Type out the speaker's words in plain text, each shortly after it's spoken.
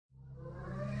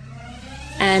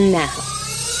And now,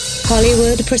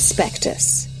 Hollywood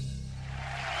Prospectus.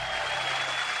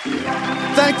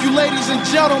 Thank you, ladies and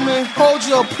gentlemen. Hold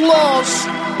your applause.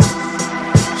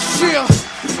 Yeah.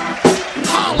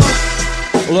 Holla.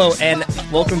 Hello, and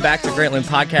welcome back to Grantland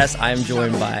Podcast. I am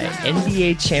joined by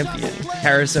NBA champion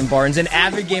Harrison Barnes, an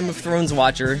avid Game of Thrones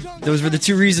watcher. Those were the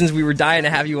two reasons we were dying to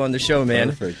have you on the show,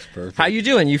 man. Perfect. How you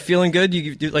doing? You feeling good?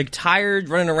 You like tired,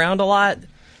 running around a lot?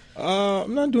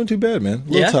 I'm not doing too bad, man.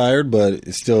 A little tired, but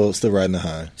it's still riding the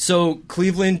high. So,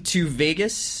 Cleveland to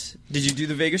Vegas. Did you do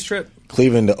the Vegas trip?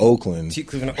 Cleveland to Oakland.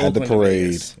 Cleveland to had Oakland the parade, to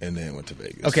Vegas. and then went to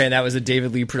Vegas. Okay, and that was a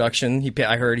David Lee production.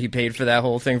 I heard he paid for that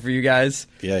whole thing for you guys.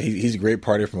 Yeah, he's a great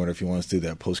party promoter if he wants to do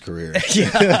that post-career.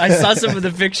 Yeah, I saw some of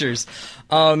the pictures.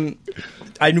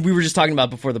 We were just talking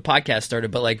about before the podcast started,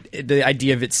 but like the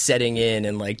idea of it setting in,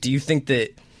 and like, do you think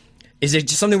that is it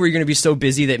just something where you're going to be so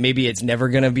busy that maybe it's never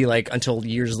going to be like until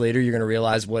years later you're going to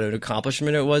realize what an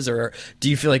accomplishment it was, or do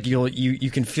you feel like you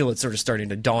can feel it sort of starting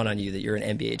to dawn on you that you're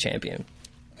an NBA champion?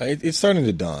 It's starting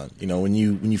to dawn. You know, when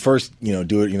you first do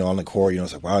it, on the court,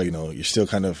 it's like, wow, you're still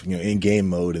kind of in game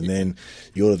mode, and then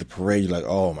you go to the parade, you're like,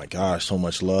 oh my gosh, so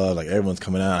much love, like everyone's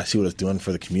coming out. I see what it's doing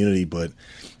for the community, but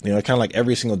kind of like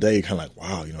every single day, you're kind of like,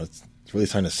 wow, it's really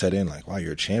starting to set in, like, wow,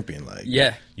 you're a champion, like,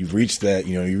 yeah, you've reached that,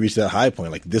 you reached that high point,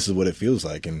 like this is what it feels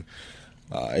like, and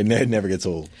it never gets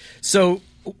old. So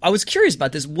I was curious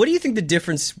about this. What do you think the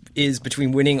difference is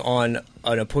between winning on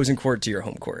an opposing court to your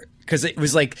home court? Because it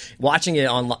was like watching it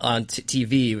on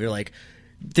TV. We were like,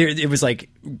 it was like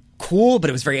cool, but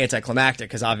it was very anticlimactic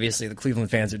because obviously the Cleveland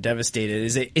fans are devastated.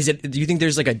 Is it? Do you think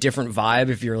there's like a different vibe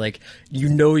if you're like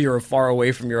you're far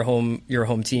away from your home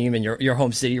team and your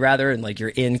home city rather, and like you're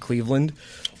in Cleveland?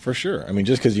 For sure. I mean,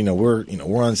 just because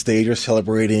we're on stage, we're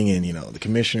celebrating, and the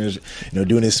commissioner's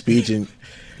doing his speech, and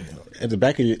at the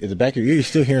back of your ear, you're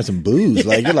still hearing some boos.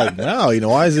 Like you're like, wow,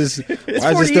 why is this?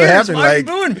 Why is this still happening? Why are you like,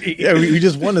 booing me? Yeah, we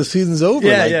just won. The season's over.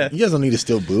 Yeah, like, you guys don't need to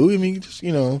still boo. I mean, just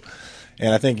And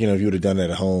I think if you would have done that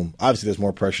at home, obviously there's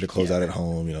more pressure to close out at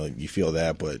home. You feel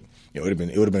that, but it would have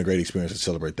been a great experience to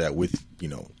celebrate that with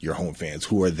your home fans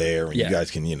who are there, and you guys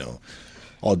can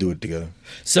all do it together.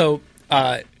 So.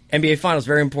 NBA Finals,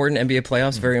 very important. NBA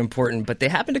playoffs, very important. But they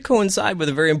happen to coincide with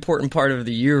a very important part of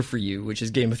the year for you, which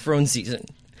is Game of Thrones season.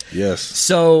 Yes.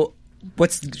 So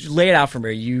lay it out for me.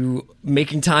 Are you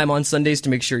making time on Sundays to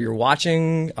make sure you're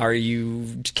watching? Are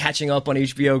you catching up on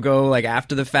HBO Go like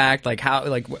after the fact? Like how?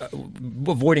 Like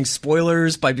avoiding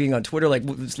spoilers by being on Twitter? Like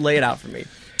lay it out for me.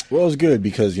 Well, it was good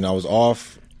because I was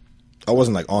off. I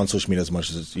wasn't like on social media as much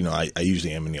as I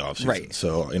usually am in the off season. Right.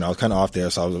 So I was kind of off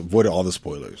there, so I avoided all the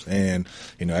spoilers. And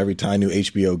every time I knew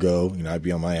HBO Go, I'd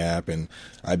be on my app and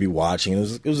I'd be watching.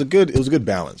 It was a good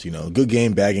balance. Good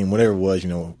game, bad game, whatever it was.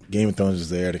 Game of Thrones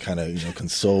was there to kind of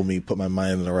console me, put my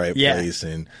mind in the right place,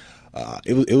 and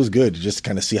it was good to just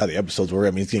kind of see how the episodes were.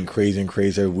 I mean, it's getting crazier and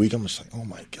crazier every week. I'm just like, oh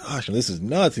my gosh, this is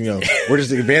nuts. We're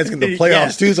just advancing the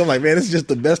playoffs too. So I'm like, man, this is just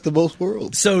the best of both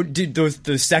worlds. So, dude,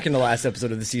 the second to last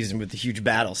episode of the season with the huge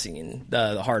battle scene,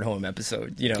 the hard home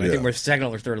episode. I think we're second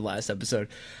or third to last episode.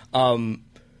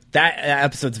 That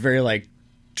episode's very like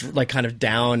kind of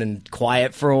down and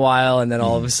quiet for a while, and then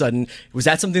all of a sudden, was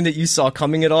that something that you saw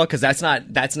coming at all? Because that's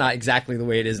not exactly the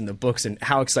way it is in the books. And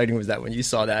how exciting was that when you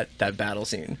saw that battle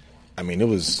scene? I mean, it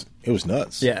was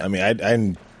nuts. Yeah. I mean, I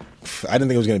didn't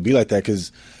think it was going to be like that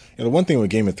because the one thing with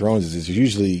Game of Thrones is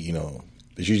usually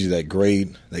there's usually that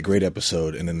great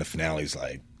episode, and then the finale's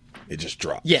like it just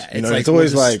drops. Yeah, it's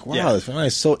always like, wow, the finale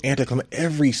is so anticlimactic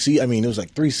every season. I mean, it was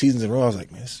like 3 seasons in a row. I was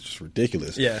like, man, this is just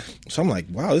ridiculous. Yeah. So I'm like,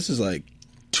 wow, this is like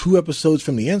 2 episodes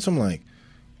from the end. So I'm like,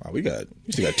 wow, we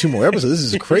still got 2 more episodes.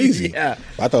 This is crazy. Yeah.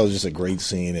 I thought it was just a great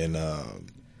scene, and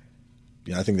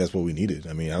I think that's what we needed.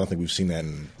 I mean, I don't think we've seen that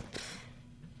in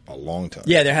a long time.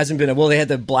 Yeah, there hasn't been they had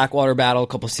the Blackwater battle a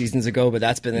couple seasons ago, but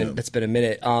that's been a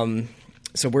minute.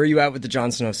 So where are you at with the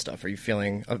Jon Snow stuff? Are you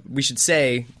feeling? We should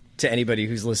say to anybody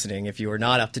who's listening, if you are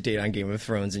not up to date on Game of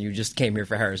Thrones and you just came here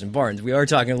for Harrison Barnes, we are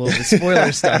talking a little bit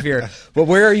spoiler stuff here. But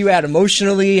where are you at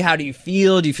emotionally? How do you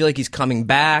feel? Do you feel like he's coming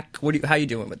back? How are you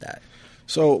doing with that?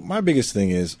 So my biggest thing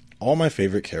is all my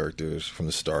favorite characters from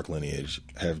the Stark lineage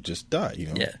have just died.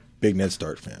 Yeah. Big Ned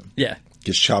Stark fan. Yeah.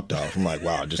 Gets chopped off. I'm like,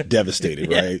 wow, just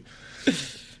devastated, right?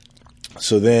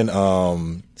 So then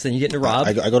you get into Rob?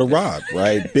 I go to Rob,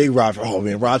 right? Big Rob. Oh,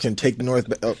 man, Rob's going to take the North.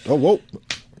 Oh, whoa.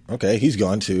 Okay, he's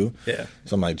gone too. Yeah.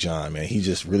 So I'm like, John, man, he's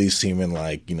just really seeming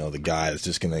like, the guy that's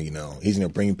just going to, he's going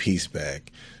to bring peace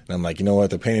back. And I'm like, you know what?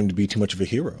 They're paying him to be too much of a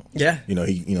hero. Yeah.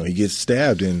 He gets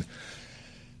stabbed. And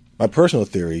my personal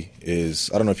theory is,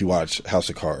 I don't know if you watch House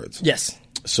of Cards. Yes.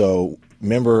 So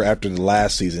remember after the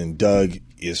last season, Doug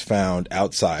is found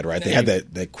outside, right? They had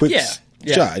that quick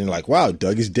shot. And you're like, wow,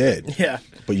 Doug is dead. Yeah.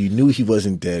 But you knew he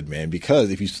wasn't dead, man,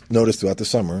 because if you notice throughout the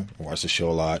summer, I watched the show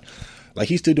a lot, like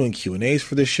he's still doing Q&As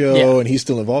for the show, and he's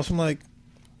still involved. So I'm like,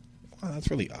 wow, that's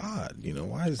really odd.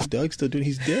 Why is Doug still doing?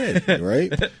 He's dead,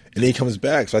 right? And then he comes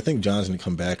back. So I think John's going to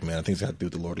come back, man. I think it's got to do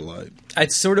with the Lord of Light.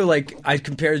 It's sort of like I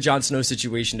compare Jon Snow's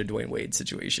situation to Dwayne Wade's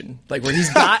situation, like where he's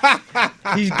got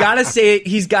to say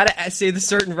the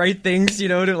certain right things,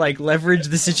 to like leverage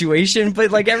the situation,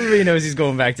 but like everybody knows he's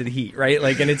going back to the Heat, right?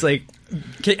 Like, and it's like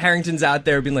Kit Harington's out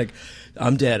there being like,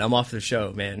 I'm dead, I'm off the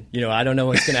show, man. I don't know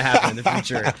what's going to happen in the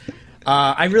future.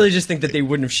 I really just think that they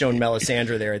wouldn't have shown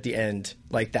Melisandre there at the end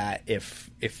like that if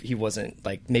he wasn't,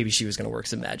 like, maybe she was going to work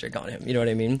some magic on him. You know what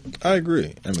I mean? I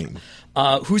agree. I mean,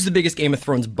 who's the biggest Game of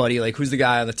Thrones buddy? Like, who's the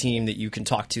guy on the team that you can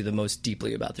talk to the most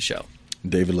deeply about the show?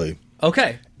 David Lee.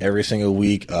 Okay. Every single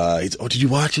week, he's, did you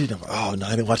watch it? I'm like, oh, no,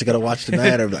 I didn't watch it. I got to watch it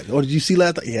tonight. I'm like, oh, did you see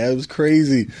last night? Yeah, it was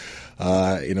crazy.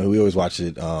 We always watch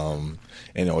it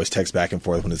and always text back and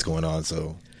forth when it's going on,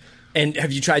 so... And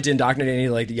have you tried to indoctrinate any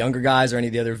like the younger guys or any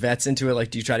of the other vets into it? Like,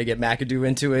 do you try to get McAdoo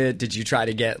into it? Did you try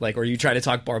to get or you try to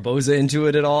talk Barboza into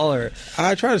it at all? Or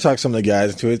I try to talk some of the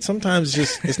guys into it. Sometimes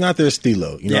it's not their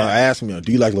stilo. I ask them,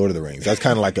 do you like Lord of the Rings? That's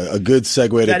kind of like a good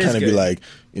segue to kind of be like,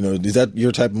 is that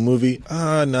your type of movie?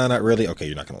 No, not really. Okay,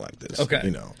 you're not going to like this. Okay,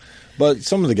 But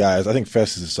some of the guys, I think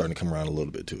Festus is starting to come around a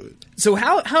little bit to it. So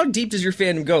how deep does your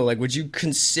fandom go? Like, would you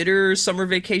consider summer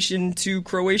vacation to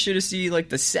Croatia to see like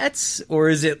the sets, or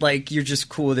is it like you're just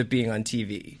cool with it being on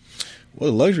TV? Well,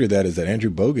 the luxury of that is that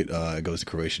Andrew Bogut goes to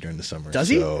Croatia during the summer. Does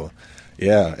he? So,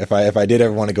 yeah, if I did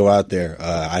ever want to go out there,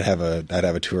 I'd have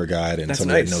a tour guide and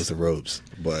somebody that knows the ropes.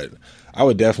 But I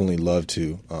would definitely love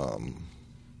to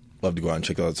go out and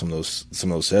check out some of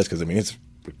those sets, because I mean it's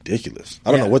ridiculous. I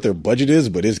don't know what their budget is,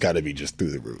 but it's got to be just through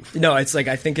the roof. No, it's like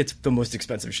I think it's the most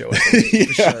expensive show ever,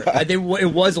 for sure.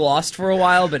 It was lost for a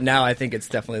while, but now I think it's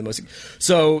definitely the most.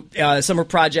 So summer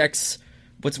projects.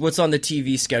 What's on the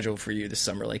TV schedule for you this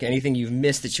summer? Like anything you've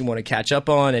missed that you want to catch up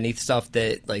on? Any stuff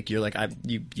that like you're like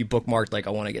you bookmarked, like I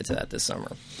want to get to that this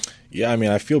summer? Yeah, I mean,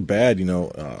 I feel bad.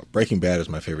 Breaking Bad is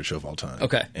my favorite show of all time.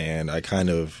 Okay. And I kind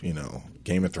of,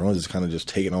 Game of Thrones is kind of just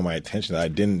taking all my attention. I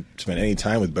didn't spend any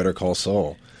time with Better Call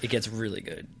Saul. It gets really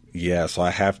good. Yeah, so I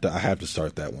have to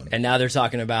start that one. And now they're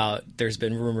talking about, there's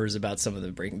been rumors about some of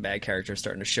the Breaking Bad characters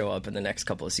starting to show up in the next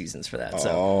couple of seasons for that.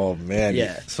 So. Oh, man.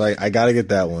 Yeah. So I got to get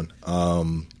that one.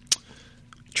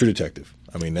 True Detective.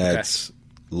 I mean, that's...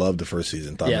 Loved the first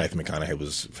season. Thought Matthew McConaughey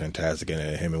was fantastic,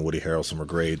 and him and Woody Harrelson were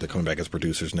great. They're coming back as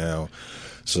producers now,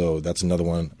 so that's another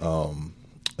one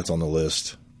that's on the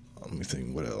list. Let me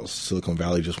think. What else? Silicon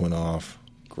Valley just went off.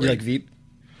 Great. You like Veep?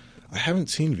 I haven't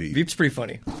seen Veep. Veep's pretty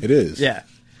funny. It is. Yeah.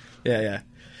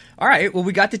 All right. Well,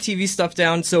 we got the TV stuff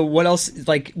down. So what else?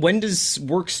 Like, when does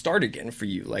work start again for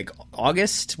you? Like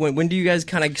August? When do you guys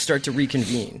kind of start to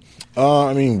reconvene?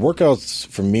 I mean, workouts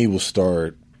for me will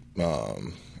start.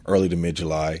 Early to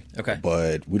mid-July. Okay.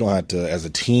 But we don't have to, as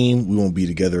a team, we won't be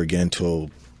together again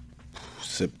till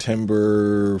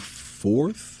September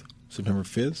 4th, September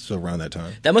 5th, so around that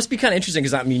time. That must be kind of interesting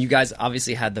because, I mean, you guys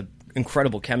obviously had the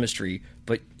incredible chemistry,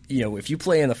 but, if you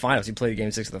play in the finals, you play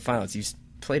Game 6 of the finals, you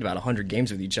played about 100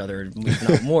 games with each other, if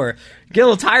not more. Get a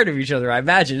little tired of each other, I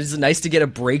imagine. Is it nice to get a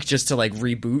break just to, like,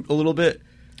 reboot a little bit?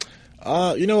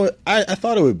 I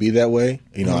thought it would be that way.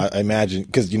 I imagine,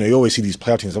 because, you always see these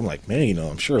playoff teams. I'm like, man,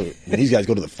 I'm sure when these guys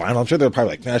go to the final, I'm sure they're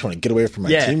probably like, man, I just want to get away from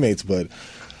my teammates. But,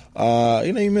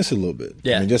 you miss it a little bit.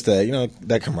 Yeah. I mean, just that,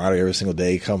 that camaraderie every single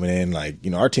day coming in. Like,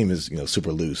 our team is,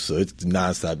 super loose. So it's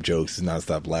nonstop jokes, it's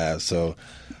nonstop laughs. So,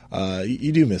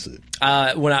 you do miss it.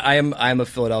 When I'm a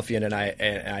Philadelphian, and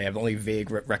I have only vague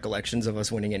recollections of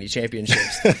us winning any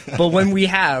championships. But when we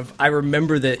have, I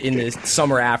remember that in the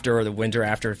summer after or the winter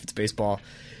after, if it's baseball,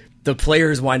 the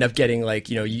players wind up getting like,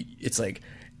 it's like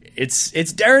it's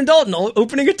Darren Dalton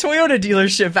opening a Toyota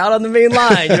dealership out on the main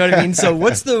line. You know what I mean? So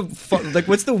what's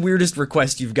the weirdest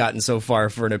request you've gotten so far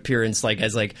for an appearance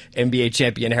as NBA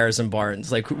champion Harrison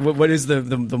Barnes? Like what is the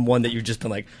one that you've just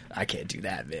been like, I can't do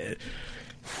that, man?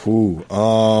 Ooh,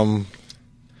 I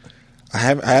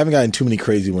haven't gotten too many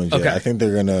crazy ones yet. Okay. I think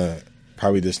they're gonna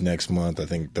probably this next month. I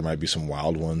think there might be some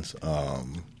wild ones.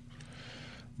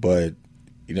 But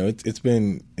it's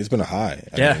been a high.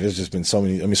 I mean, there's just been so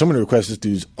many requests to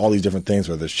do all these different things,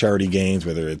 whether it's charity games,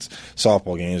 whether it's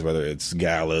softball games, whether it's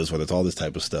galas, whether it's all this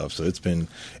type of stuff. So it's been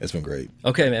great.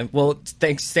 Okay, man. Well,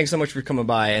 thanks so much for coming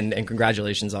by, and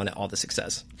congratulations on all the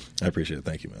success. I appreciate it.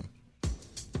 Thank you, man.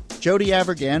 Jody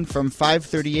Avergan from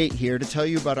 538 here to tell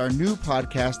you about our new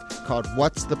podcast called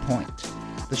What's the Point?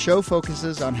 The show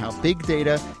focuses on how big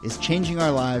data is changing our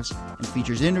lives and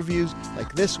features interviews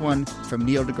like this one from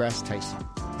Neil deGrasse Tyson.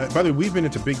 By the way, we've been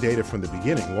into big data from the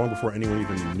beginning, long before anyone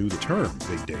even knew the term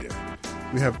big data.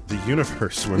 We have the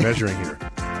universe we're measuring here.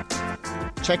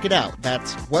 Check it out.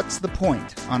 That's What's the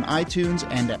Point on iTunes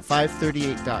and at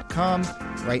 538.com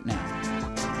right now.